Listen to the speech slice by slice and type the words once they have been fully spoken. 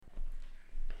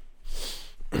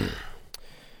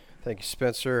Thank you,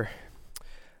 Spencer.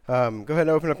 Go ahead and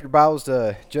open up your Bibles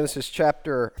to Genesis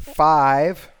chapter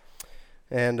 5.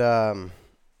 And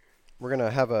we're going to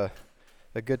have a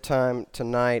good time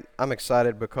tonight. I'm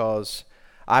excited because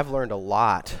I've learned a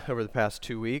lot over the past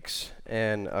 2 weeks,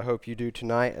 and I hope you do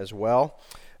tonight as well.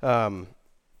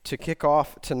 To kick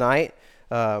off tonight,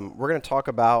 we're going to talk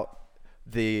about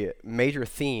the major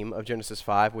theme of Genesis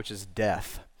 5, which is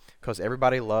death, because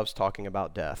everybody loves talking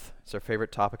about death. It's their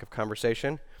favorite topic of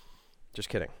conversation. Just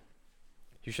kidding.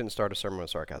 You shouldn't start a sermon with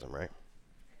sarcasm, right?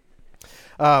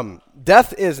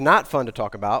 Death is not fun to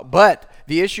talk about, but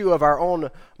the issue of our own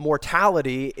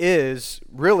mortality is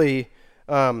really,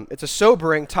 it's a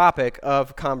sobering topic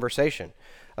of conversation.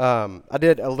 I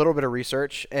did a little bit of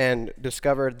research and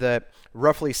discovered that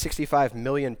roughly 65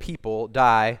 million people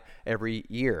die every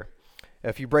year.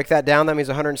 If you break that down, that means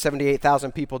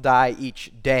 178,000 people die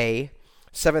each day,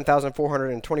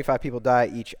 7,425 people die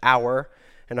each hour,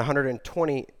 and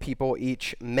 120 people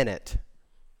each minute.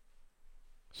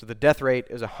 So the death rate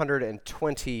is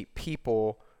 120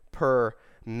 people per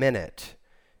minute.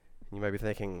 You might be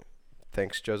thinking,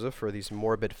 thanks, Joseph, for these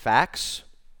morbid facts.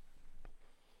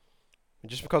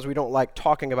 Just because we don't like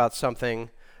talking about something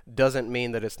doesn't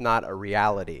mean that it's not a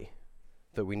reality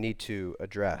that we need to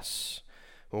address.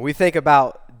 When we think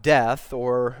about death,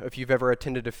 or if you've ever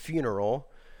attended a funeral,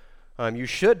 you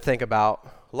should think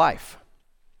about life.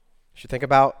 You should think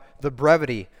about the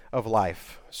brevity of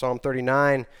life. Psalm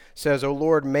 39 says, O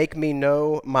Lord, make me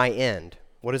know my end.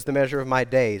 What is the measure of my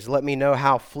days? Let me know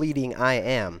how fleeting I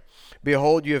am.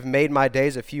 Behold, you have made my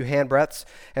days a few handbreadths,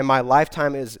 and my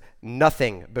lifetime is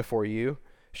nothing before you.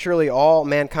 Surely all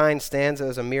mankind stands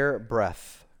as a mere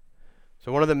breath.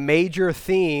 So one of the major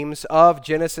themes of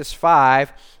Genesis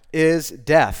 5 is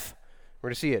death. We're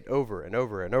going to see it over and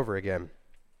over and over again.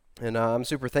 And I'm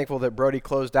super thankful that Brody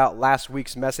closed out last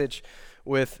week's message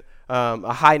with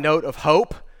a high note of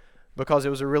hope, because it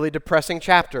was a really depressing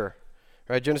chapter.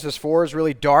 Right? Genesis 4 is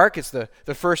really dark. It's the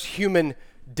first human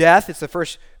death. It's the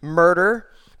first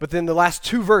murder. But then the last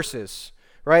two verses,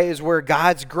 right, is where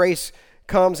God's grace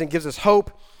comes and gives us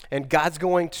hope, and God's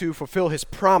going to fulfill his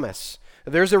promise.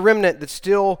 There's a remnant that's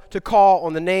still to call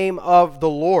on the name of the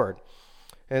Lord.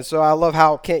 And so I love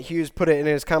how Kent Hughes put it in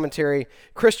his commentary.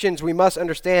 Christians, we must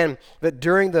understand that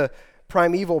during the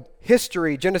primeval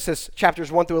history, Genesis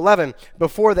chapters 1 through 11,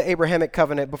 before the Abrahamic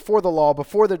covenant, before the law,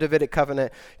 before the Davidic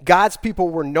covenant, God's people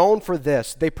were known for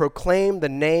this. They proclaimed the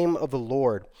name of the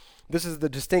Lord. This is the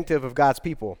distinctive of God's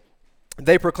people.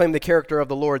 They proclaim the character of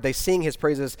the Lord. They sing his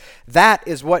praises. That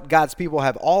is what God's people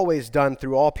have always done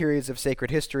through all periods of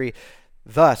sacred history.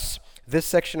 Thus, this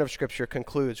section of Scripture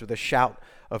concludes with a shout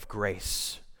of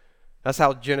grace. That's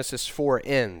how Genesis 4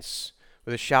 ends,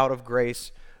 with a shout of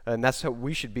grace. And that's how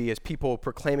we should be as people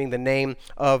proclaiming the name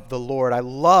of the Lord. I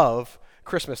love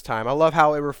Christmas time. I love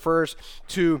how it refers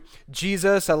to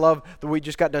Jesus. I love that we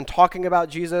just got done talking about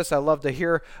Jesus. I love to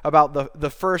hear about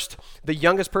the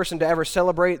youngest person to ever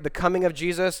celebrate the coming of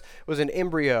Jesus was an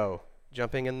embryo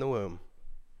jumping in the womb.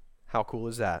 How cool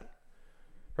is that?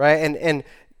 Right? And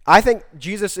I think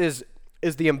Jesus is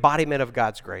the embodiment of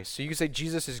God's grace. So you can say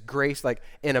Jesus is grace like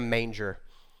in a manger.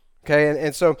 Okay,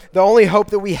 and so the only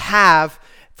hope that we have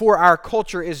for our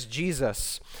culture is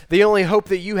Jesus. The only hope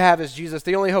that you have is Jesus.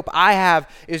 The only hope I have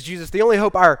is Jesus. The only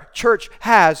hope our church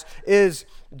has is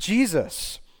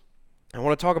Jesus. I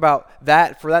want to talk about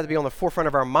that, for that to be on the forefront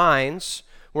of our minds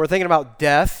when we're thinking about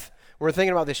death, when we're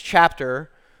thinking about this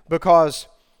chapter, because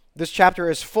this chapter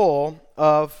is full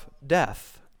of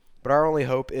death. But our only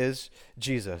hope is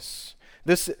Jesus.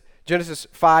 This Genesis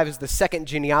 5 is the second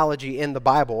genealogy in the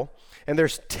Bible, and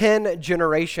there's 10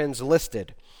 generations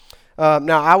listed.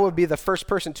 Now, I would be the first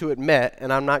person to admit,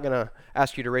 and I'm not going to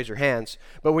ask you to raise your hands,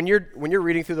 but when you're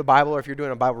reading through the Bible, or if you're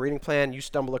doing a Bible reading plan, you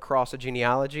stumble across a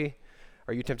genealogy,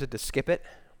 are you tempted to skip it?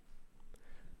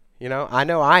 You know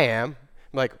I am.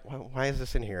 I'm like, why is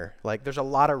this in here? Like, there's a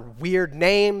lot of weird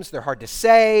names. They're hard to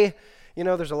say. You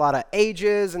know, there's a lot of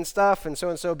ages and stuff, and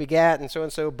so begat, and so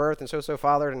birthed, and so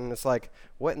fathered, and it's like,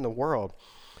 what in the world?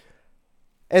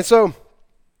 And so,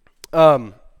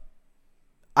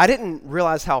 I didn't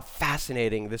realize how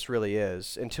fascinating this really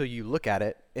is until you look at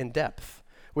it in depth,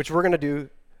 which we're going to do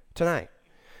tonight.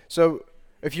 So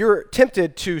if you're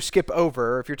tempted to skip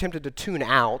over, if you're tempted to tune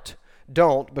out,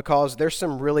 don't, because there's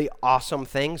some really awesome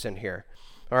things in here.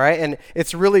 All right, and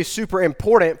it's really super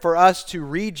important for us to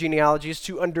read genealogies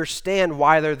to understand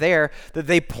why they're there, that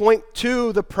they point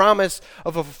to the promise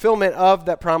of a fulfillment of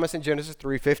that promise in Genesis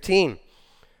 3:15.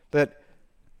 That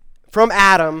from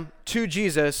Adam to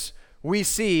Jesus, we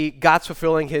see God's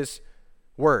fulfilling his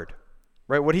word,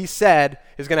 right? What he said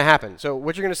is going to happen. So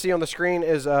what you're going to see on the screen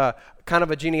is kind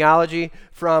of a genealogy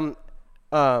from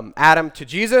Adam to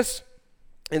Jesus.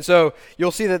 And so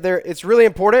you'll see that it's really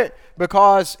important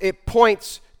because it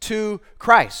points to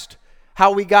Christ,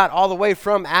 how we got all the way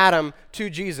from Adam to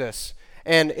Jesus.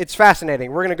 And it's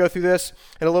fascinating. We're going to go through this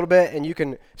in a little bit, and you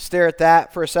can stare at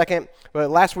that for a second.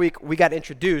 But last week, we got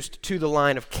introduced to the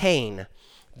line of Cain.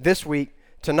 This week,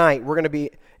 tonight, we're going to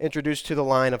be introduced to the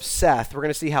line of Seth. We're going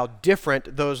to see how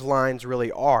different those lines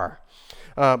really are.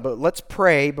 But let's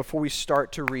pray before we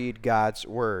start to read God's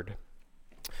word.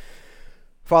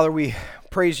 Father, we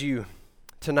praise you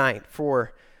tonight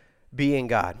for being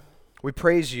God. We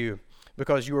praise you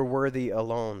because you are worthy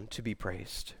alone to be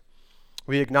praised.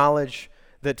 We acknowledge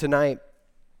that tonight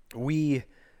we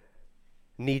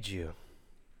need you.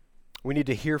 We need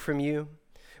to hear from you.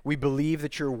 We believe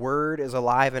that your word is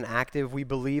alive and active. We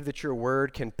believe that your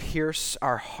word can pierce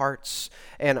our hearts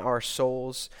and our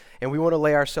souls. And we want to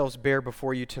lay ourselves bare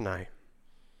before you tonight.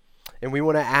 And we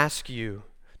want to ask you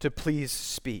to please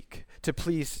speak, to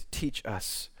please teach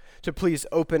us, to please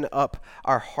open up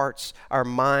our hearts, our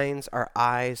minds, our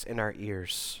eyes, and our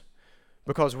ears.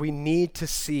 Because we need to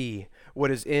see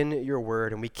what is in your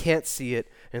word, and we can't see it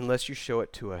unless you show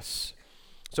it to us.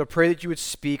 So I pray that you would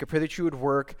speak. I pray that you would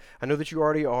work. I know that you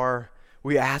already are.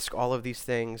 We ask all of these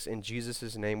things in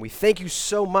Jesus' name. We thank you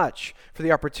so much for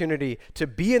the opportunity to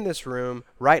be in this room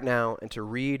right now and to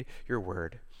read your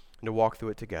word and to walk through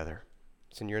it together.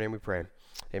 It's in your name we pray.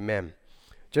 Amen.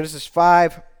 Genesis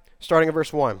 5, starting at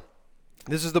verse 1.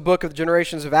 This is the book of the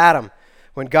generations of Adam.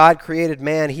 When God created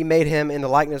man, he made him in the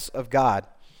likeness of God.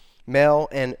 Male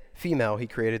and female he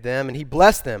created them, and he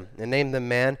blessed them and named them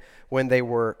man when they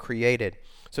were created.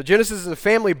 So Genesis is a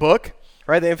family book,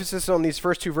 right? The emphasis on these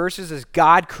first two verses is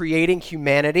God creating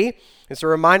humanity. It's a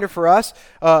reminder for us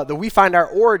that we find our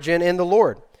origin in the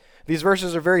Lord. These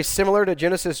verses are very similar to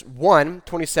Genesis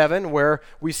 1:27, where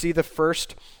we see the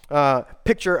first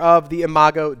picture of the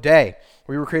Imago Dei.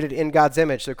 We were created in God's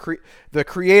image. The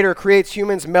Creator creates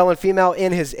humans, male and female,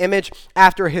 in his image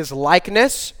after his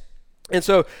likeness. And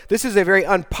so this is a very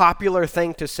unpopular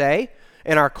thing to say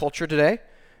in our culture today,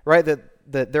 right?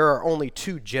 That there are only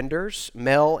two genders,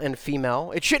 male and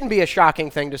female. It shouldn't be a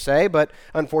shocking thing to say, but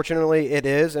unfortunately it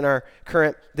is in our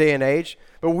current day and age.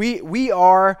 But we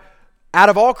are, out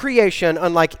of all creation,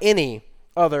 unlike any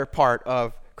other part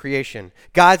of creation.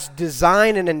 God's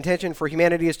design and intention for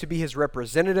humanity is to be his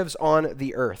representatives on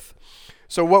the earth.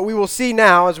 So what we will see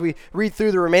now as we read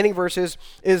through the remaining verses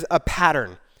is a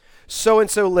pattern.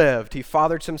 So-and-so lived. He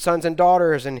fathered some sons and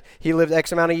daughters, and he lived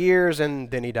X amount of years,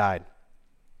 and then he died.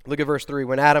 Look at verse 3.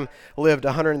 When Adam lived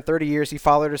 130 years, he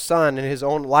fathered a son in his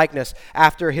own likeness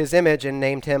after his image and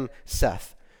named him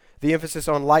Seth. The emphasis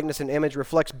on likeness and image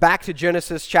reflects back to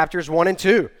Genesis chapters 1 and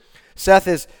 2. Seth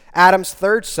is Adam's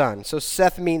third son, so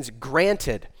Seth means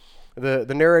granted. The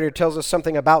narrator tells us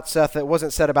something about Seth that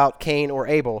wasn't said about Cain or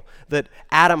Abel, that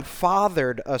Adam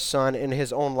fathered a son in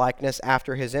his own likeness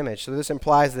after his image. So this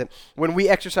implies that when we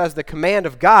exercise the command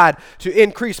of God to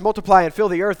increase, multiply, and fill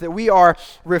the earth, that we are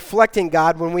reflecting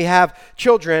God when we have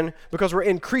children because we're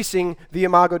increasing the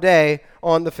Imago Dei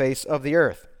on the face of the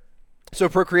earth. So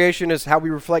procreation is how we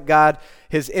reflect God,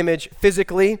 his image,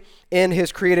 physically in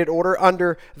his created order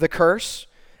under the curse.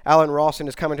 Alan Ross in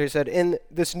his commentary said, in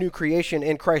this new creation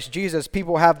in Christ Jesus,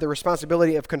 people have the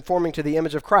responsibility of conforming to the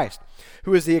image of Christ,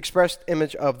 who is the expressed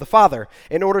image of the Father,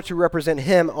 in order to represent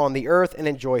him on the earth and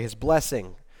enjoy his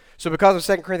blessing. So because of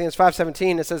 2 Corinthians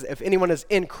 5:17, it says, if anyone is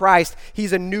in Christ,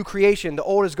 he's a new creation. The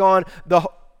old is gone, the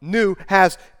new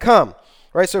has come.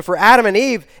 Right? So for Adam and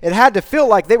Eve, it had to feel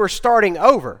like they were starting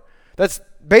over. That's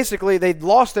basically, they'd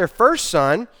lost their first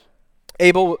son.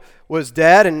 Abel was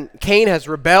dead, and Cain has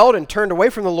rebelled and turned away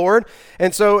from the Lord.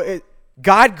 And so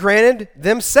God granted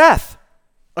them Seth,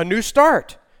 a new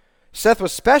start. Seth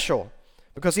was special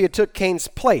because he had took Cain's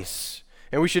place.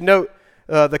 And we should note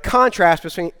the contrast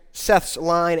between Seth's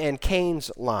line and Cain's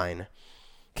line.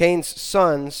 Cain's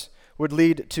sons would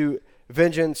lead to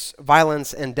vengeance,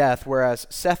 violence, and death, whereas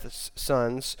Seth's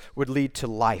sons would lead to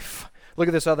life. Look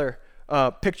at this other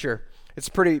picture. It's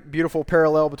a pretty beautiful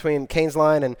parallel between Cain's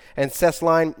line and Seth's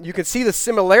line. You can see the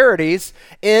similarities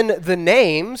in the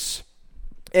names,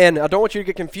 and I don't want you to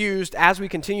get confused as we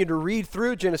continue to read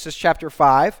through Genesis chapter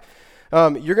 5.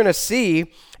 You're going to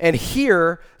see and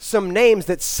hear some names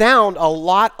that sound a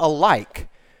lot alike,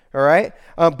 all right?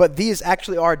 But these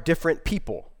actually are different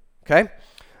people, okay?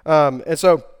 And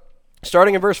so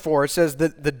starting in verse 4, it says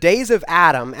that the days of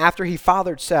Adam after he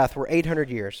fathered Seth were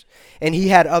 800 years, and he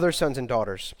had other sons and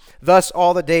daughters. Thus,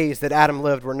 all the days that Adam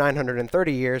lived were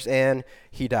 930 years, and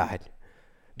he died.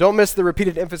 Don't miss the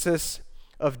repeated emphasis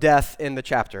of death in the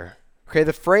chapter. Okay,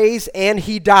 the phrase, and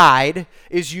he died,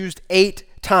 is used 8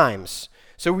 times.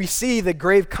 So we see the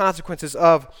grave consequences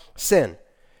of sin.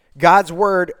 God's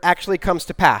word actually comes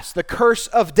to pass. The curse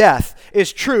of death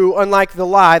is true, unlike the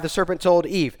lie the serpent told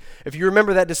Eve. If you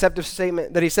remember that deceptive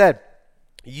statement that he said,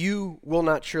 you will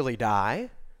not surely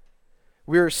die.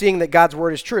 We're seeing that God's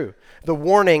word is true. The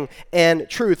warning and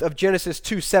truth of Genesis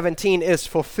 2:17 is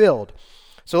fulfilled.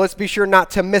 So let's be sure not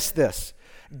to miss this.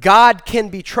 God can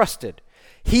be trusted.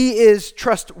 He is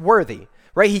trustworthy,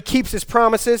 right? He keeps his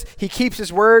promises. He keeps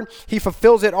his word. He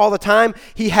fulfills it all the time.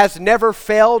 He has never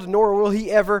failed, nor will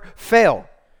he ever fail.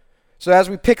 So as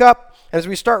we pick up, as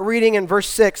we start reading in verse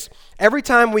 6, every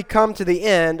time we come to the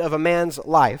end of a man's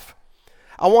life,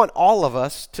 I want all of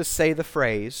us to say the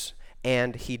phrase,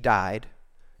 and he died,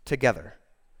 together.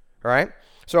 All right?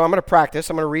 So I'm going to practice.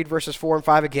 I'm going to read verses 4 and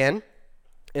 5 again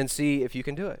and see if you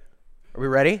can do it. Are we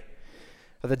ready?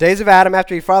 The days of Adam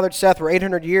after he fathered Seth were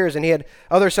 800 years, and he had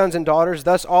other sons and daughters.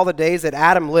 Thus all the days that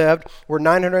Adam lived were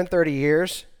 930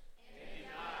 years.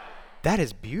 That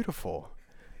is beautiful.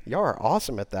 Y'all are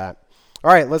awesome at that.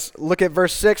 All right, let's look at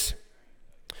verse 6.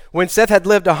 When Seth had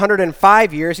lived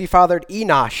 105 years, he fathered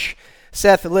Enosh.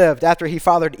 Seth lived after he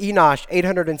fathered Enosh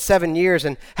 807 years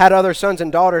and had other sons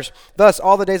and daughters. Thus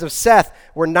all the days of Seth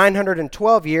were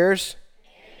 912 years.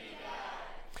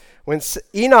 When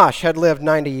Enosh had lived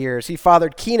 90 years, he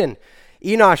fathered Kenan.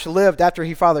 Enosh lived after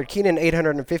he fathered Kenan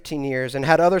 815 years and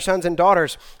had other sons and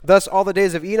daughters. Thus all the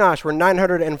days of Enosh were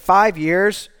 905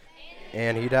 years,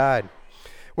 and he died.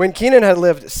 When Kenan had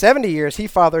lived 70 years, he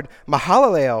fathered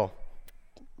Mahalalel.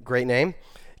 Great name.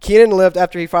 Kenan lived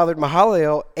after he fathered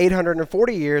Mahalalel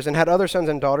 840 years and had other sons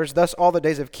and daughters. Thus all the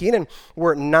days of Kenan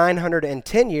were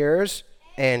 910 years,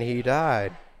 and he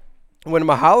died. When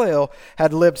Mahalalel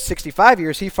had lived 65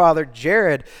 years, he fathered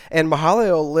Jared, and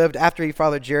Mahalalel lived after he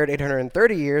fathered Jared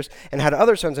 830 years and had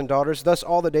other sons and daughters. Thus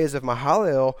all the days of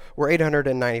Mahalalel were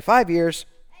 895 years,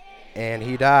 and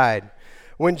he died.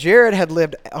 When Jared had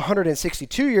lived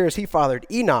 162 years, he fathered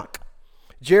Enoch.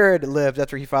 Jared lived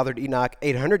after he fathered Enoch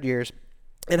 800 years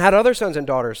and had other sons and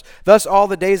daughters. Thus all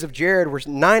the days of Jared were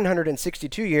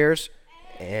 962 years,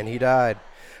 and he died.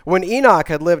 When Enoch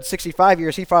had lived 65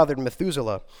 years, he fathered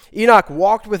Methuselah. Enoch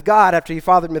walked with God after he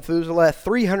fathered Methuselah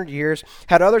 300 years,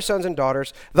 had other sons and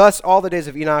daughters. Thus all the days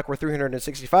of Enoch were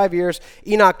 365 years.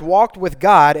 Enoch walked with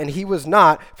God, and he was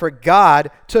not, for God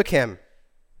took him.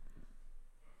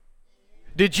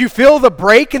 Did you feel the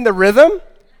break in the rhythm?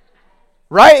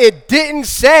 Right? It didn't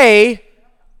say,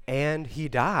 and he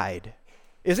died.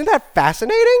 Isn't that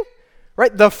fascinating?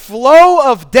 Right? The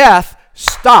flow of death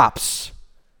stops.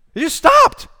 It just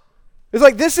stopped. It's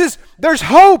like there's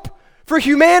hope for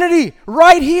humanity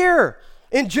right here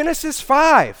in Genesis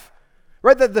 5.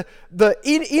 Right?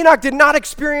 Enoch did not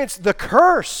experience the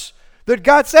curse that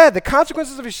God said. The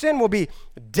consequences of his sin will be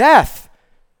death.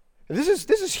 This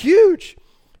is huge.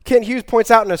 Kent Hughes points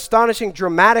out an astonishing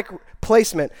dramatic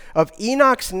placement of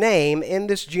Enoch's name in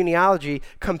this genealogy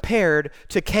compared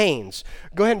to Cain's.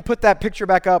 Go ahead and put that picture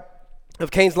back up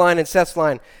of Cain's line and Seth's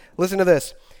line. Listen to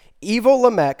this. Evil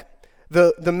Lamech,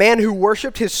 the man who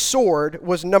worshipped his sword,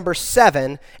 was number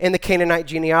 7 in the Canaanite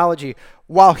genealogy.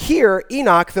 While here,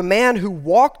 Enoch, the man who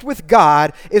walked with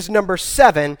God, is number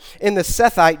 7 in the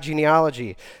Sethite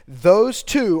genealogy. Those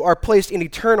two are placed in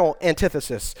eternal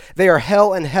antithesis. They are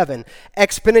hell and heaven,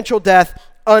 exponential death,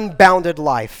 unbounded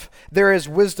life. There is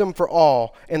wisdom for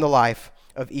all in the life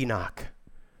of Enoch.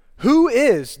 Who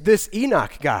is this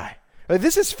Enoch guy?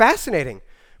 This is fascinating.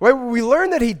 Right? We learn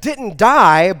that he didn't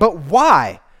die, but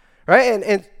why? Right?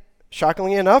 And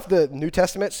shockingly enough, the New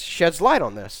Testament sheds light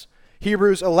on this.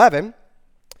 Hebrews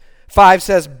 11:5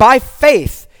 says, by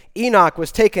faith Enoch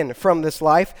was taken from this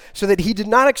life so that he did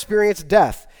not experience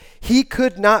death. He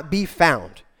could not be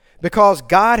found because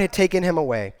God had taken him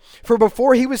away. For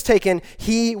before he was taken,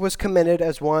 he was commended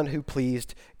as one who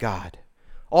pleased God.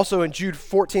 Also in Jude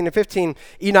 14 and 15,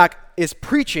 Enoch is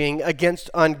preaching against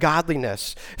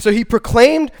ungodliness. So he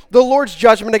proclaimed the Lord's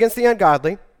judgment against the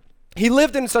ungodly. He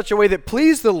lived in such a way that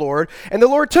pleased the Lord, and the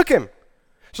Lord took him.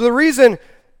 So the reason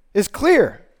is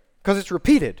clear, because it's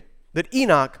repeated, that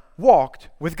Enoch walked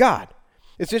with God.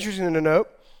 It's interesting to note,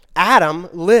 Adam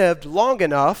lived long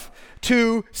enough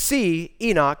to see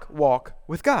Enoch walk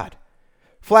with God.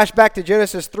 Flash back to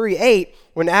Genesis 3:8,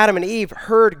 when Adam and Eve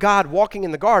heard God walking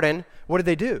in the garden, what did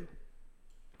they do?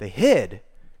 They hid,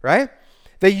 right?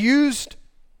 They used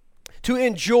to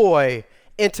enjoy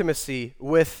intimacy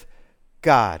with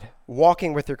God,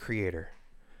 walking with their Creator.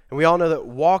 And we all know that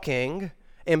walking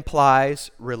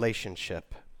implies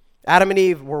relationship. Adam and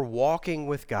Eve were walking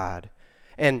with God.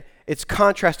 And it's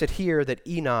contrasted here that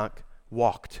Enoch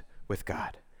walked with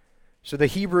God. So the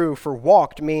Hebrew for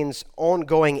walked means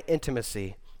ongoing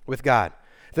intimacy with God.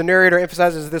 The narrator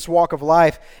emphasizes this walk of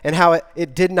life and how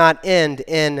it did not end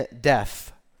in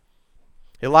death.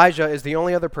 Elijah is the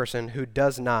only other person who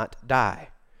does not die.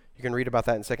 You can read about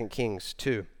that in 2 Kings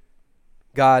 2.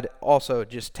 God also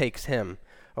just takes him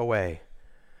away.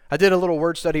 I did a little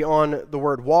word study on the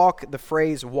word walk, the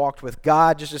phrase walked with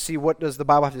God, just to see what does the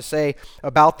Bible have to say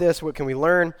about this, what can we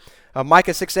learn.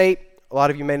 Micah 6:8, a lot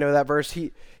of you may know that verse.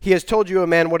 He has told you, O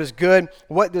man, what is good.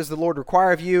 What does the Lord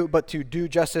require of you but to do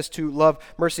justice, to love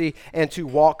mercy, and to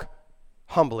walk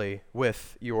humbly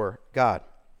with your God.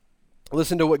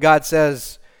 Listen to what God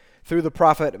says through the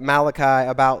prophet Malachi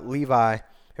about Levi.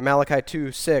 In Malachi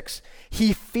 2:6,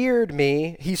 he feared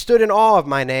me, he stood in awe of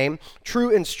my name, true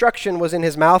instruction was in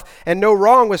his mouth, and no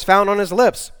wrong was found on his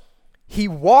lips. He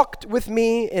walked with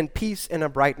me in peace and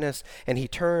uprightness, and he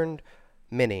turned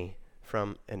many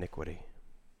from iniquity.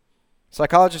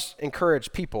 Psychologists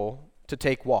encourage people to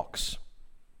take walks.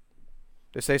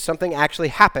 They say something actually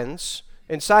happens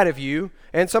inside of you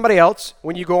and somebody else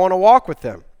when you go on a walk with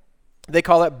them. They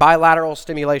call it bilateral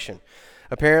stimulation.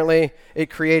 Apparently, it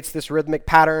creates this rhythmic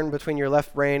pattern between your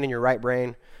left brain and your right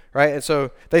brain, right? And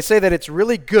so they say that it's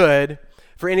really good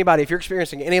for anybody. If you're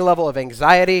experiencing any level of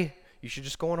anxiety, you should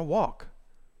just go on a walk,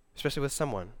 especially with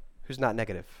someone who's not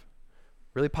negative.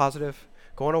 Really positive.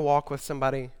 Go on a walk with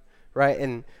somebody, right?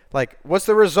 And like, what's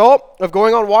the result of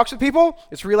going on walks with people?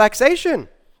 It's relaxation,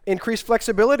 increased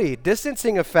flexibility,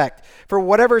 distancing effect for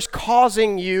whatever's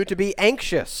causing you to be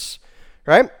anxious,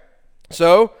 right?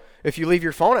 So if you leave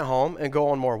your phone at home and go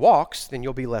on more walks, then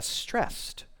you'll be less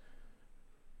stressed.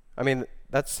 I mean,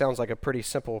 that sounds like a pretty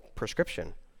simple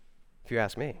prescription, if you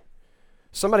ask me.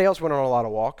 Somebody else went on a lot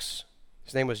of walks.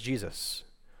 His name was Jesus.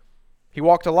 He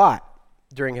walked a lot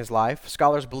during his life.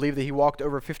 Scholars believe that he walked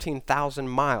over 15,000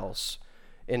 miles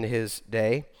in his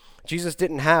day. Jesus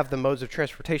didn't have the modes of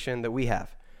transportation that we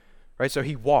have, right? So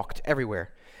he walked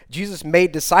everywhere. Jesus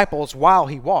made disciples while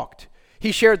he walked.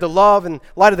 He shared the love and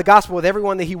light of the gospel with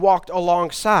everyone that he walked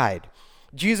alongside.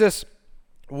 Jesus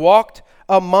walked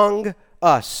among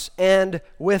us and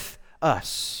with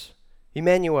us.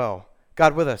 Emmanuel,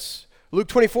 God with us. Luke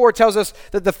 24 tells us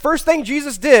that the first thing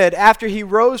Jesus did after he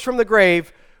rose from the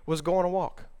grave was go on a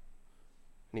walk.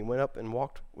 And he went up and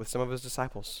walked with some of his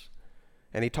disciples.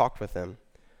 And he talked with them.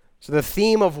 So the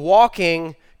theme of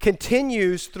walking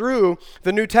continues through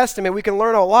the New Testament. We can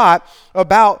learn a lot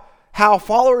about how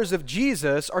followers of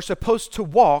Jesus are supposed to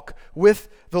walk with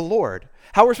the Lord.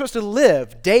 How we're supposed to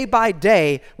live day by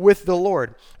day with the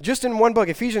Lord. Just in one book,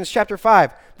 Ephesians chapter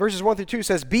 5, verses 1 through 2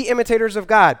 says, be imitators of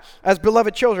God, as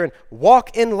beloved children,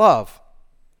 walk in love,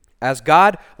 as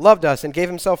God loved us and gave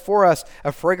himself for us,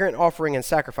 a fragrant offering and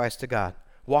sacrifice to God.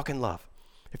 Walk in love.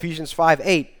 Ephesians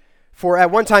 5:8, for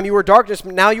at one time you were darkness,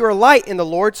 but now you are light in the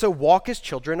Lord, so walk as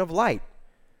children of light.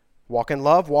 Walk in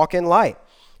love, walk in light.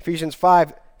 Ephesians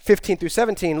 5:15 through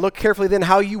 17, look carefully then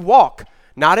how you walk,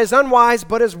 not as unwise,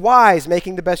 but as wise,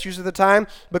 making the best use of the time,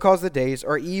 because the days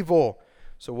are evil.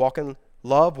 So walk in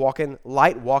love, walk in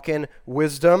light, walk in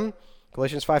wisdom.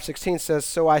 Galatians 5:16 says,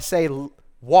 so I say,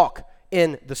 walk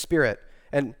in the Spirit,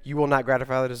 and you will not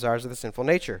gratify the desires of the sinful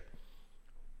nature.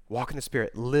 Walk in the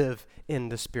Spirit, live in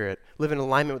the Spirit, live in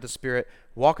alignment with the Spirit,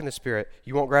 walk in the Spirit.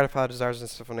 You won't gratify the desires of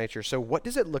the sinful nature. So what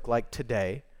does it look like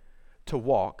today to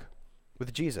walk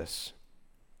with Jesus?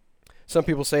 Some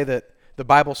people say that the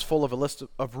Bible's full of a list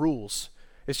of rules.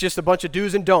 It's just a bunch of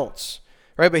do's and don'ts,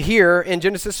 right? But here in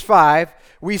Genesis 5,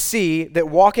 we see that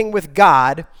walking with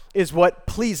God is what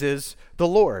pleases the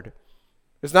Lord.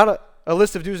 It's not a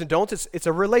list of do's and don'ts. It's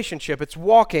a relationship. It's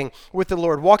walking with the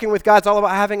Lord. Walking with God's all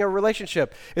about having a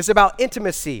relationship. It's about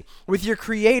intimacy with your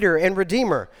Creator and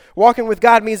Redeemer. Walking with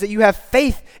God means that you have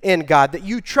faith in God, that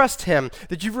you trust Him,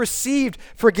 that you've received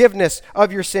forgiveness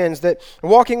of your sins, that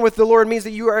walking with the Lord means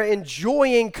that you are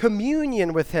enjoying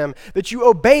communion with Him, that you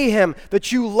obey Him,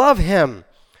 that you love Him.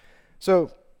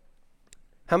 So,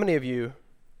 how many of you,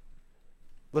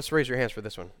 let's raise your hands for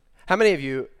this one. How many of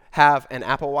you have an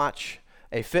Apple Watch,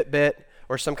 a Fitbit,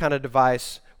 or some kind of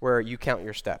device where you count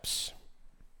your steps?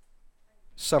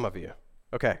 Some of you.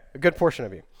 Okay, a good portion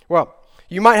of you. Well,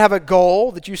 you might have a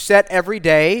goal that you set every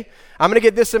day. I'm going to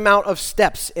get this amount of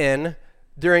steps in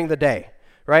during the day,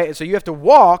 right? And so you have to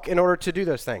walk in order to do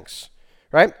those things,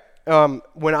 right?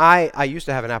 When I used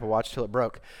to have an Apple Watch till it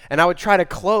broke, and I would try to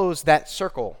close that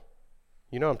circle.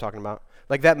 You know what I'm talking about.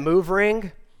 Like that move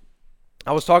ring.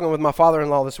 I was talking with my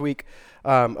father-in-law this week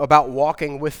about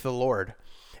walking with the Lord.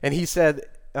 And he said,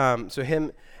 so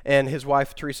him and his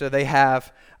wife, Teresa, they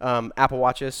have Apple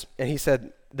Watches. And he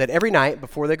said that every night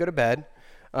before they go to bed,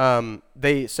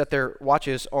 they set their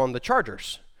watches on the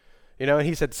chargers. And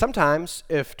he said sometimes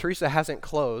if Teresa hasn't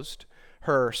closed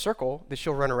her circle, then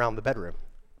she'll run around the bedroom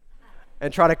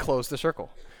and try to close the circle.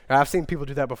 And I've seen people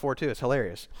do that before too. It's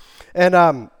hilarious.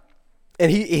 And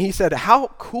he said, how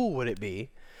cool would it be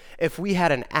if we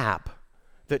had an app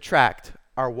that tracked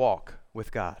our walk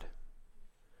with God?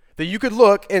 That you could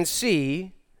look and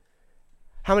see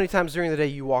how many times during the day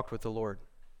you walked with the Lord.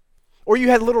 Or you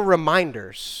had little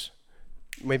reminders,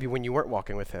 maybe when you weren't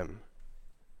walking with him,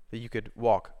 that you could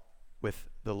walk with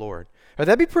the Lord. Or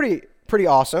that'd be pretty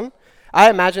awesome. I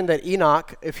imagine that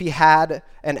Enoch, if he had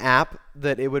an app,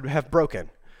 that it would have broken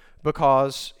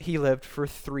because he lived for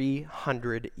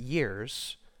 300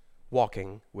 years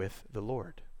walking with the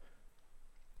Lord.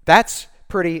 That's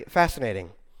pretty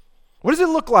fascinating. What does it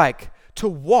look like to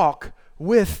walk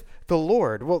with the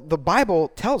Lord? Well, the Bible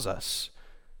tells us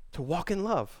to walk in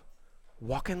love,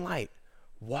 walk in light,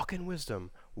 walk in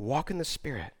wisdom, walk in the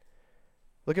Spirit.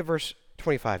 Look at verse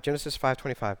 25, Genesis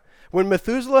 5:25. When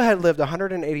Methuselah had lived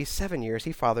 187 years,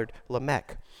 he fathered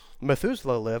Lamech.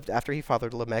 Methuselah lived after he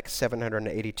fathered Lamech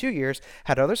 782 years,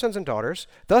 had other sons and daughters.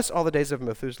 Thus all the days of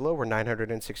Methuselah were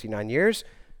 969 years,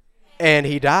 and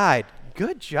he died.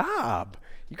 Good job.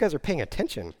 You guys are paying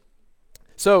attention.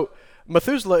 So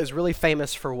Methuselah is really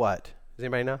famous for what? Does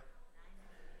anybody know?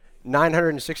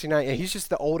 969. And he's just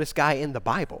the oldest guy in the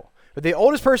Bible. The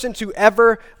oldest person to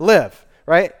ever live,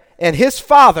 right? And his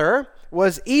father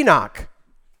was Enoch.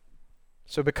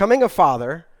 So becoming a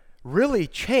father really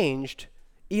changed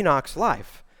Enoch's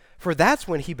life. For that's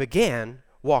when he began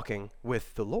walking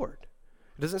with the Lord.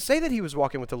 It doesn't say that he was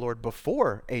walking with the Lord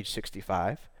before age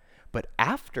 65, but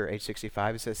after age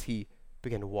 65, it says he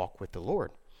began to walk with the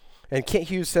Lord. And Kent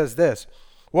Hughes says this,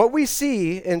 what we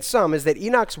see in some is that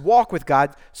Enoch's walk with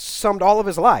God summed all of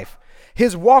his life.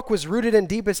 His walk was rooted in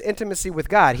deepest intimacy with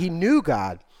God. He knew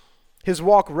God. His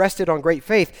walk rested on great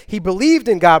faith. He believed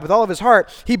in God with all of his heart.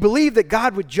 He believed that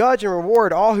God would judge and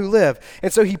reward all who live.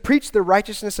 And so he preached the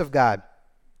righteousness of God.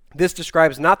 This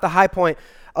describes not the high point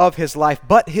of his life,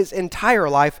 but his entire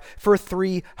life for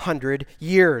 300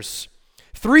 years.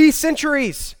 3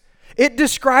 centuries. It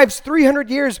describes 300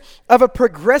 years of a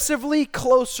progressively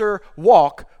closer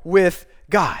walk with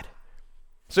God.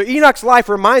 So Enoch's life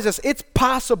reminds us it's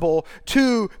possible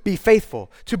to be faithful,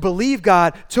 to believe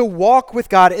God, to walk with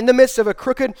God in the midst of a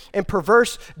crooked and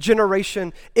perverse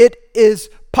generation. It is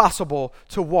possible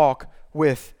to walk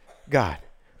with God.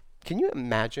 Can you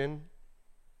imagine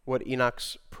what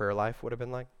Enoch's prayer life would have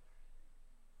been like?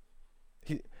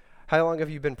 How long have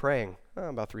you been praying?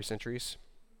 About 3 centuries.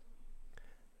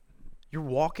 You're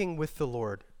walking with the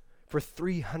Lord. For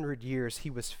 300 years, he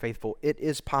was faithful. It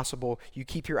is possible. You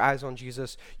keep your eyes on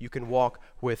Jesus, you can walk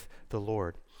with the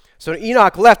Lord. So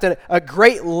Enoch left a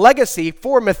great legacy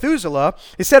for Methuselah.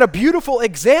 He set a beautiful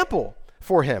example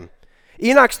for him.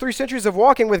 Enoch's 3 centuries of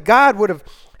walking with God would have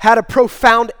had a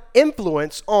profound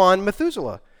influence on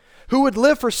Methuselah, who would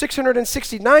live for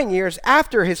 669 years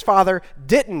after his father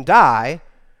didn't die,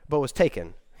 but was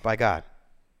taken by God.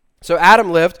 So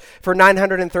Adam lived for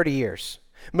 930 years.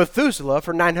 Methuselah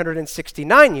for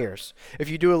 969 years. If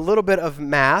you do a little bit of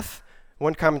math,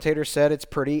 one commentator said it's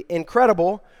pretty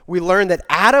incredible. We learned that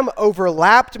Adam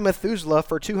overlapped Methuselah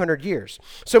for 200 years.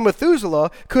 So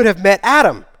Methuselah could have met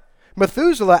Adam.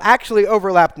 Methuselah actually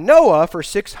overlapped Noah for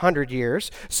 600 years.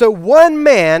 So one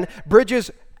man bridges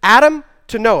Adam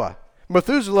to Noah.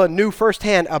 Methuselah knew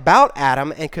firsthand about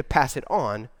Adam and could pass it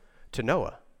on to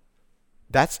Noah.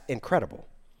 That's incredible.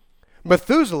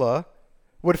 Methuselah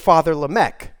would father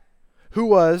Lamech, who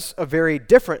was a very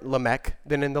different Lamech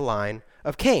than in the line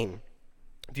of Cain.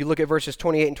 If you look at verses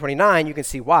 28 and 29, you can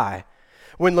see why.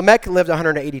 When Lamech lived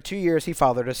 182 years, he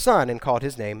fathered a son and called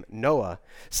his name Noah,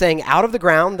 saying, out of the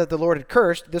ground that the Lord had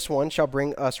cursed, this one shall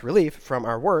bring us relief from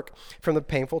our work, from the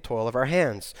painful toil of our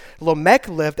hands. Lamech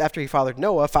lived after he fathered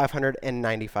Noah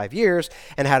 595 years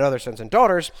and had other sons and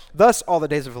daughters. Thus all the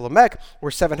days of Lamech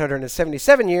were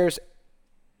 777 years,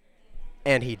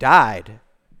 and he died.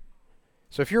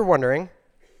 So if you're wondering,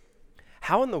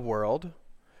 how in the world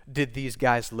did these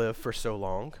guys live for so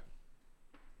long?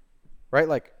 Right?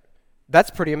 Like, that's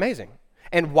pretty amazing.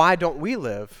 And why don't we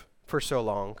live for so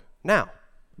long now?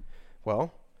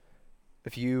 Well,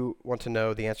 if you want to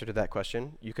know the answer to that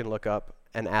question, you can look up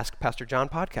and Ask Pastor John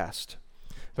podcast,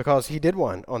 because he did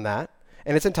one on that,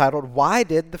 and it's entitled, Why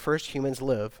Did the First Humans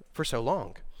Live for So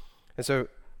Long? And so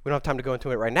we don't have time to go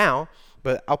into it right now,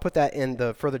 but I'll put that in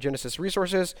the further Genesis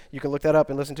resources. You can look that up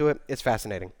and listen to it. It's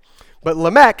fascinating. But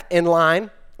Lamech, in line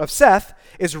of Seth,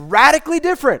 is radically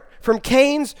different from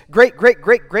Cain's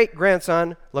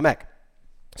great-great-great-great-grandson, Lamech.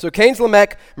 So Cain's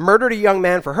Lamech murdered a young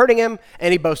man for hurting him,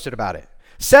 and he boasted about it.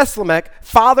 Seth's Lamech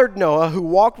fathered Noah, who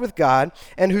walked with God,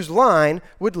 and whose line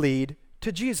would lead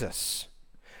to Jesus.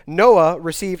 Noah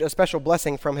received a special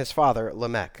blessing from his father,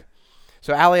 Lamech.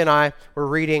 So Allie and I were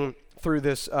reading through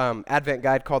this Advent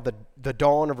guide called the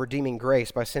Dawn of Redeeming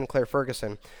Grace by Sinclair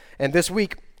Ferguson. And this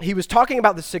week, he was talking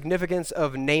about the significance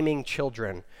of naming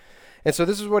children. And so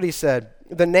this is what he said.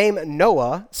 The name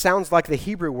Noah sounds like the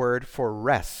Hebrew word for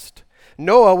rest.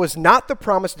 Noah was not the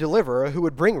promised deliverer who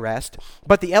would bring rest,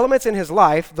 but the elements in his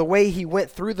life, the way he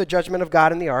went through the judgment of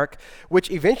God in the ark,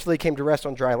 which eventually came to rest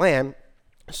on dry land,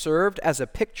 served as a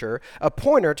picture, a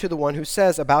pointer to the one who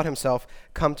says about himself,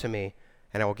 "Come to me,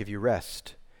 and I will give you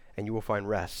rest, and you will find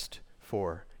rest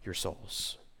for your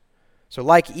souls." So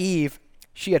like Eve,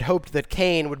 she had hoped that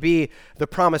Cain would be the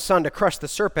promised son to crush the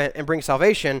serpent and bring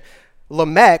salvation.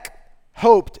 Lamech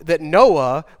hoped that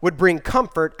Noah would bring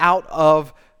comfort out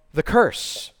of the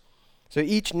curse. So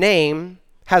each name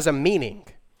has a meaning,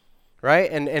 right?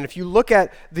 And if you look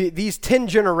at these 10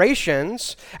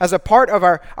 generations, as a part of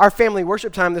our family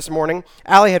worship time this morning,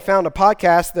 Allie had found a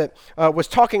podcast that was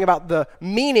talking about the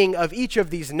meaning of each of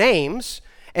these names,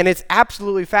 and it's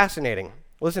absolutely fascinating.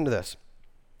 Listen to this.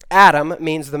 Adam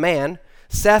means the man.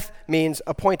 Seth means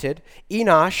appointed.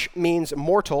 Enosh means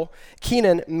mortal.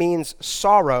 Kenan means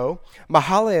sorrow.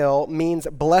 Mahalalel means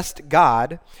blessed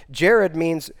God. Jared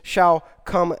means shall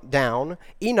come down.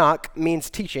 Enoch means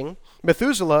teaching.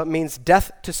 Methuselah means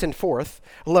death to send forth.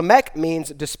 Lamech means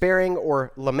despairing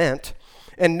or lament.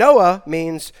 And Noah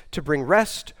means to bring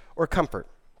rest or comfort.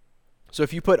 So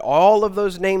if you put all of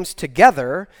those names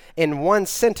together in one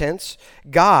sentence,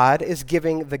 God is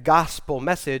giving the gospel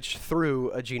message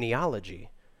through a genealogy.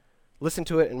 Listen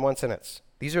to it in one sentence.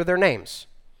 These are their names.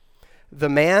 The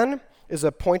man is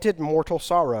appointed mortal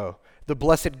sorrow. The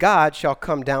blessed God shall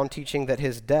come down, teaching that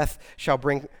his death shall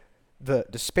bring the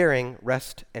despairing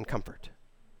rest and comfort.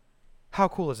 How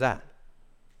cool is that?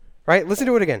 Right? Listen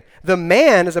to it again. The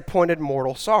man is appointed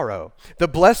mortal sorrow. The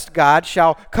blessed God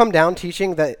shall come down,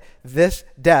 teaching that this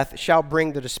death shall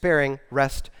bring the despairing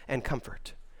rest and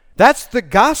comfort. That's the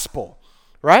gospel,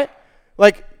 right?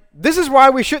 Like, this is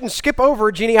why we shouldn't skip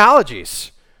over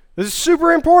genealogies. This is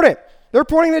super important. They're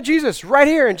pointing to Jesus right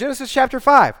here in Genesis chapter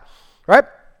 5, right?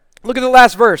 Look at the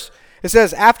last verse. It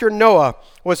says, after Noah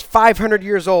was 500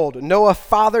 years old, Noah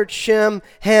fathered Shem,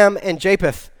 Ham, and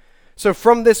Japheth. So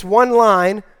from this one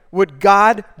line, would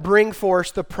God bring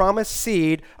forth the promised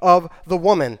seed of the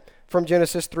woman from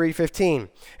Genesis 3:15.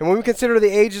 And when we consider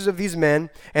the ages of these men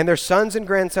and their sons and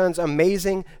grandsons,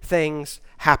 amazing things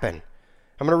happen.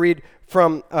 I'm going to read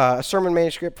from a sermon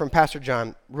manuscript from Pastor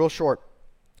John, real short.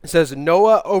 It says,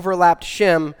 Noah overlapped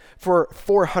Shem for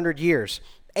 400 years.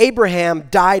 Abraham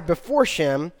died before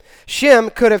Shem. Shem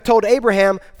could have told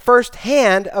Abraham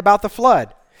firsthand about the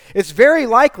flood. It's very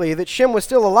likely that Shem was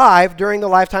still alive during the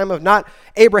lifetime of not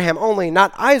Abraham only,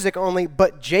 not Isaac only,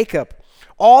 but Jacob,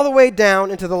 all the way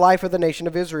down into the life of the nation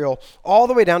of Israel, all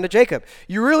the way down to Jacob.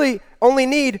 You really only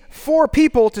need 4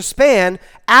 people to span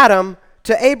Adam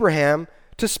to Abraham,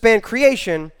 to span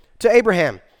creation to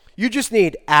Abraham. You just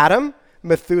need Adam,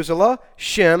 Methuselah,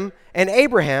 Shem, and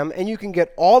Abraham, and you can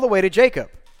get all the way to Jacob.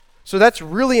 So that's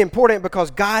really important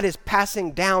because God is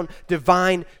passing down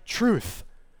divine truth.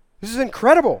 This is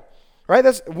incredible, right?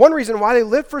 That's one reason why they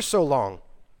lived for so long.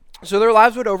 So their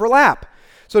lives would overlap.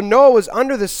 So Noah was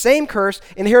under the same curse,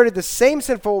 inherited the same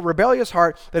sinful, rebellious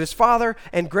heart that his father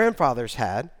and grandfathers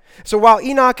had. So while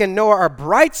Enoch and Noah are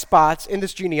bright spots in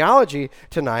this genealogy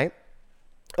tonight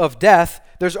of death,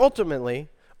 there's ultimately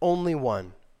only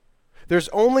one. There's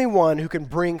only one who can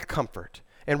bring comfort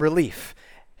and relief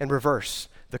and reverse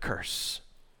the curse.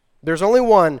 There's only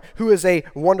one who is a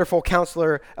wonderful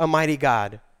counselor, a mighty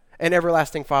God, an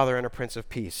everlasting Father, and a Prince of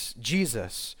Peace,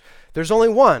 Jesus. There's only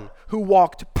one who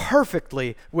walked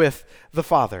perfectly with the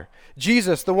Father.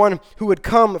 Jesus, the one who would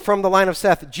come from the line of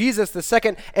Seth. Jesus, the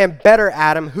second and better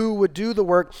Adam, who would do the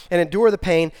work and endure the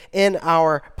pain in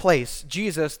our place.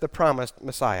 Jesus, the promised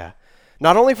Messiah.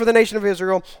 Not only for the nation of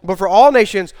Israel, but for all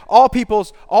nations, all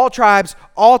peoples, all tribes,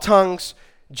 all tongues.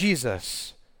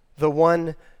 Jesus, the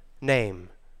one name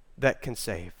that can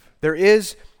save. There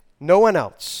is no one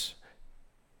else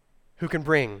who can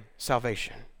bring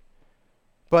salvation.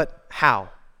 But how?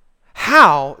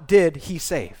 How did he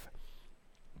save?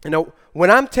 You know, when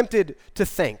I'm tempted to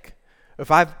think, if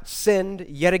I've sinned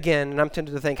yet again, and I'm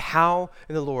tempted to think, how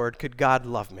in the Lord could God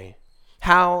love me?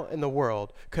 How in the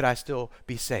world could I still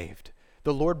be saved?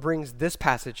 The Lord brings this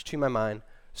passage to my mind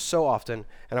so often,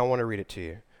 and I want to read it to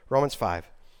you. Romans 5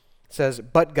 says,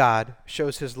 but God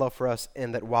shows his love for us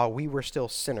in that while we were still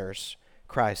sinners,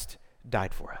 Christ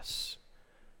died for us.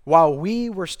 While we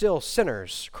were still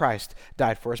sinners, Christ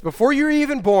died for us. Before you were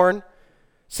even born,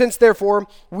 since therefore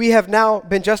we have now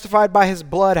been justified by his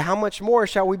blood, how much more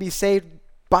shall we be saved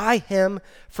by him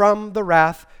from the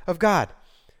wrath of God?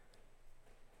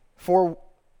 For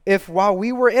if while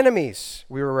we were enemies,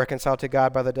 we were reconciled to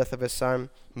God by the death of his Son,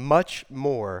 much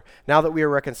more, now that we are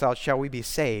reconciled, shall we be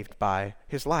saved by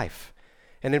his life.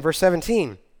 And in verse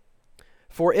 17,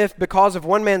 for if because of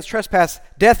one man's trespass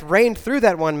death reigned through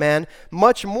that one man,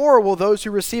 much more will those who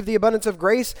receive the abundance of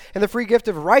grace and the free gift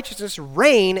of righteousness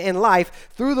reign in life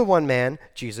through the one man,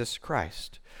 Jesus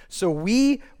Christ. So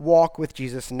we walk with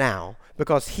Jesus now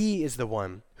because he is the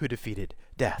one who defeated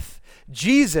death.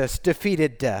 Jesus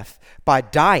defeated death by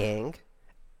dying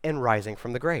and rising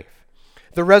from the grave.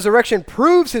 The resurrection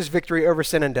proves his victory over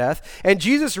sin and death, and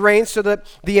Jesus reigns so that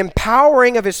the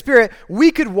empowering of his Spirit,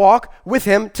 we could walk with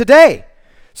him today.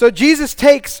 So Jesus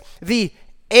takes the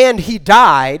 "and he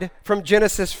died" from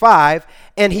Genesis 5,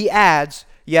 and he adds,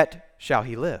 "yet shall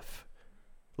he live."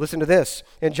 Listen to this.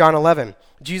 In John 11,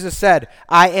 Jesus said,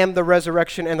 "I am the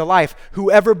resurrection and the life.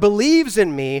 Whoever believes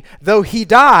in me, though he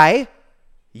die,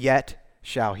 yet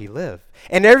shall he live.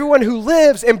 And everyone who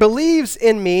lives and believes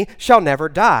in me shall never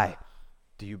die."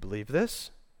 Do you believe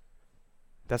this?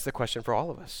 That's the question for all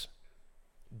of us.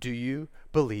 Do you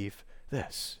believe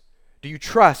this? Do you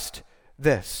trust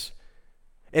this?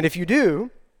 And if you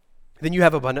do, then you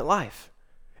have abundant life,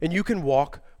 and you can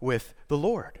walk with the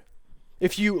Lord.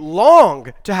 If you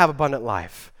long to have abundant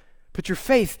life, put your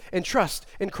faith and trust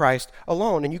in Christ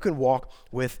alone, and you can walk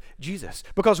with Jesus.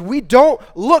 Because we don't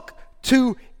look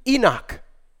to Enoch.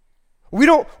 We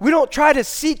don't try to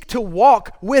seek to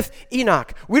walk with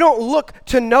Enoch. We don't look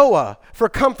to Noah for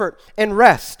comfort and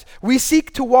rest. We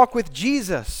seek to walk with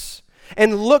Jesus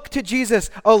and look to Jesus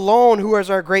alone, who is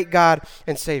our great God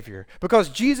and Savior. Because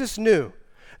Jesus knew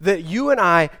that you and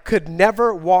I could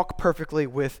never walk perfectly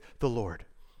with the Lord.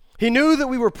 He knew that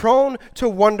we were prone to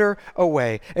wander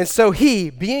away. And so he,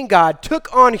 being God,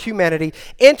 took on humanity,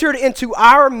 entered into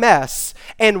our mess,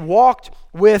 and walked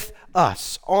with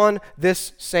us on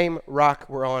this same rock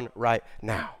we're on right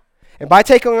now. And by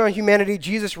taking on humanity,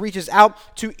 Jesus reaches out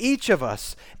to each of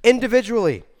us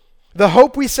individually. The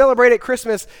hope we celebrate at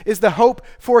Christmas is the hope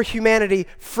for humanity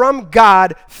from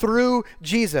God through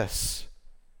Jesus.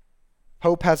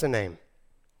 Hope has a name.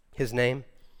 His name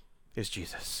is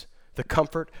Jesus. The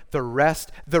comfort, the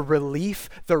rest, the relief,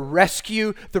 the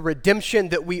rescue, the redemption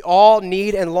that we all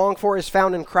need and long for is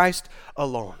found in Christ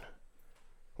alone.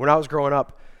 When I was growing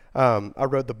up, I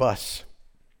rode the bus.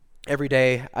 Every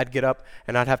day I'd get up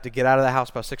and I'd have to get out of the house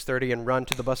by 6:30 and run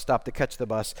to the bus stop to catch the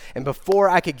bus. And before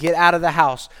I could get out of the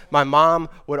house, my mom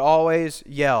would always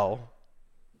yell,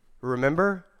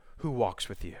 "Remember who walks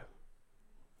with you."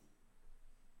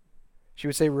 She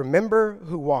would say, "Remember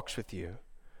who walks with you."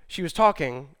 She was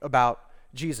talking about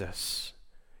Jesus.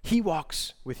 He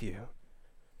walks with you.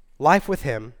 Life with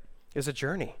him is a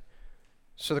journey.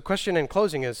 So the question in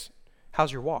closing is,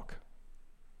 how's your walk?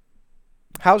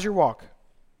 How's your walk,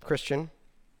 Christian?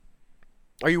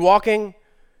 Are you walking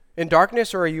in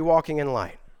darkness or are you walking in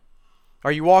light?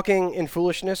 Are you walking in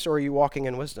foolishness or are you walking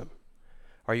in wisdom?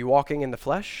 Are you walking in the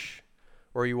flesh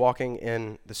or are you walking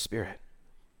in the Spirit?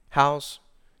 How's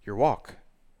your walk?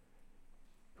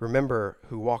 Remember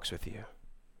who walks with you.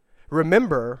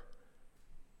 Remember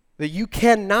that you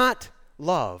cannot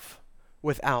love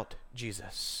without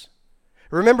Jesus.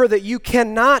 Remember that you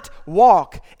cannot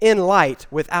walk in light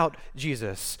without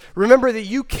Jesus. Remember that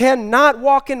you cannot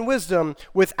walk in wisdom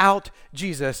without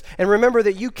Jesus. And remember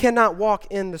that you cannot walk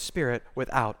in the Spirit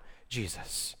without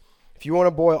Jesus. If you want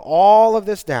to boil all of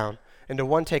this down into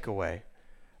one takeaway,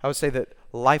 I would say that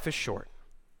life is short.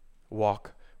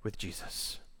 Walk with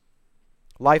Jesus.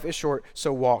 Life is short,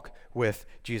 so walk with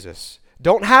Jesus.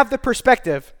 Don't have the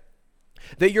perspective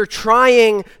that you're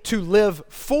trying to live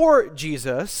for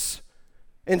Jesus.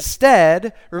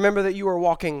 Instead, remember that you are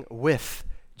walking with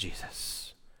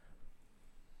Jesus.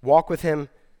 Walk with him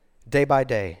day by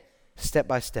day, step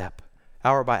by step,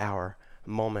 hour by hour,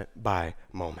 moment by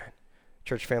moment.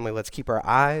 Church family, let's keep our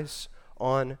eyes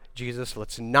on Jesus.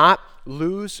 Let's not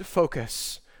lose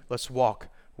focus. Let's walk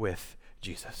with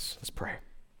Jesus. Let's pray.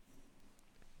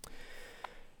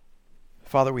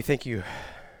 Father, we thank you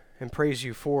and praise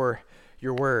you for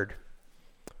your word.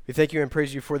 We thank you and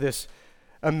praise you for this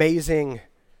amazing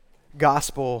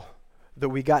gospel that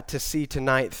we got to see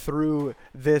tonight through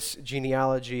this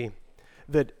genealogy.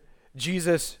 That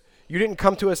Jesus, you didn't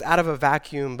come to us out of a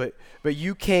vacuum, but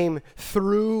you came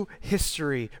through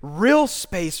history, real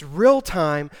space, real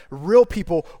time, real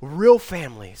people, real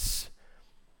families.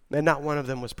 And not one of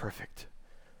them was perfect.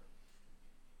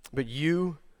 But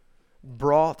you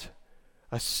brought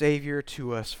a Savior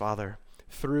to us, Father,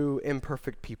 through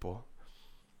imperfect people,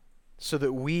 so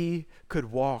that we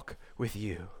could walk with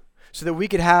you, so that we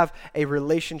could have a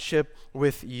relationship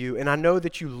with you. And I know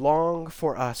that you long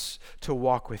for us to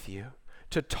walk with you,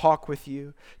 to talk with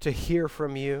you, to hear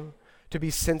from you, to be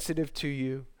sensitive to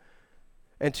you,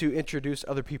 and to introduce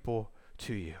other people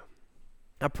to you.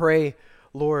 I pray,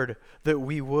 Lord, that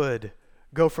we would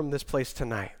go from this place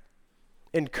tonight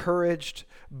encouraged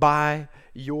by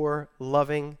your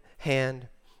loving hand,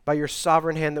 by your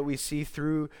sovereign hand that we see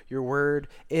through your word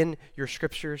in your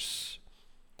scriptures,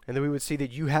 and that we would see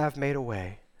that you have made a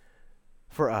way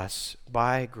for us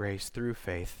by grace through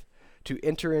faith to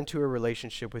enter into a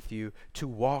relationship with you, to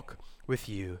walk with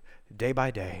you day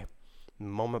by day,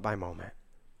 moment by moment.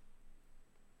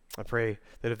 I pray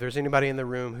that if there's anybody in the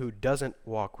room who doesn't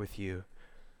walk with you,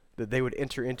 that they would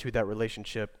enter into that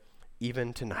relationship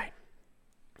even tonight.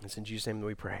 It's in Jesus' name that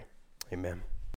we pray. Amen.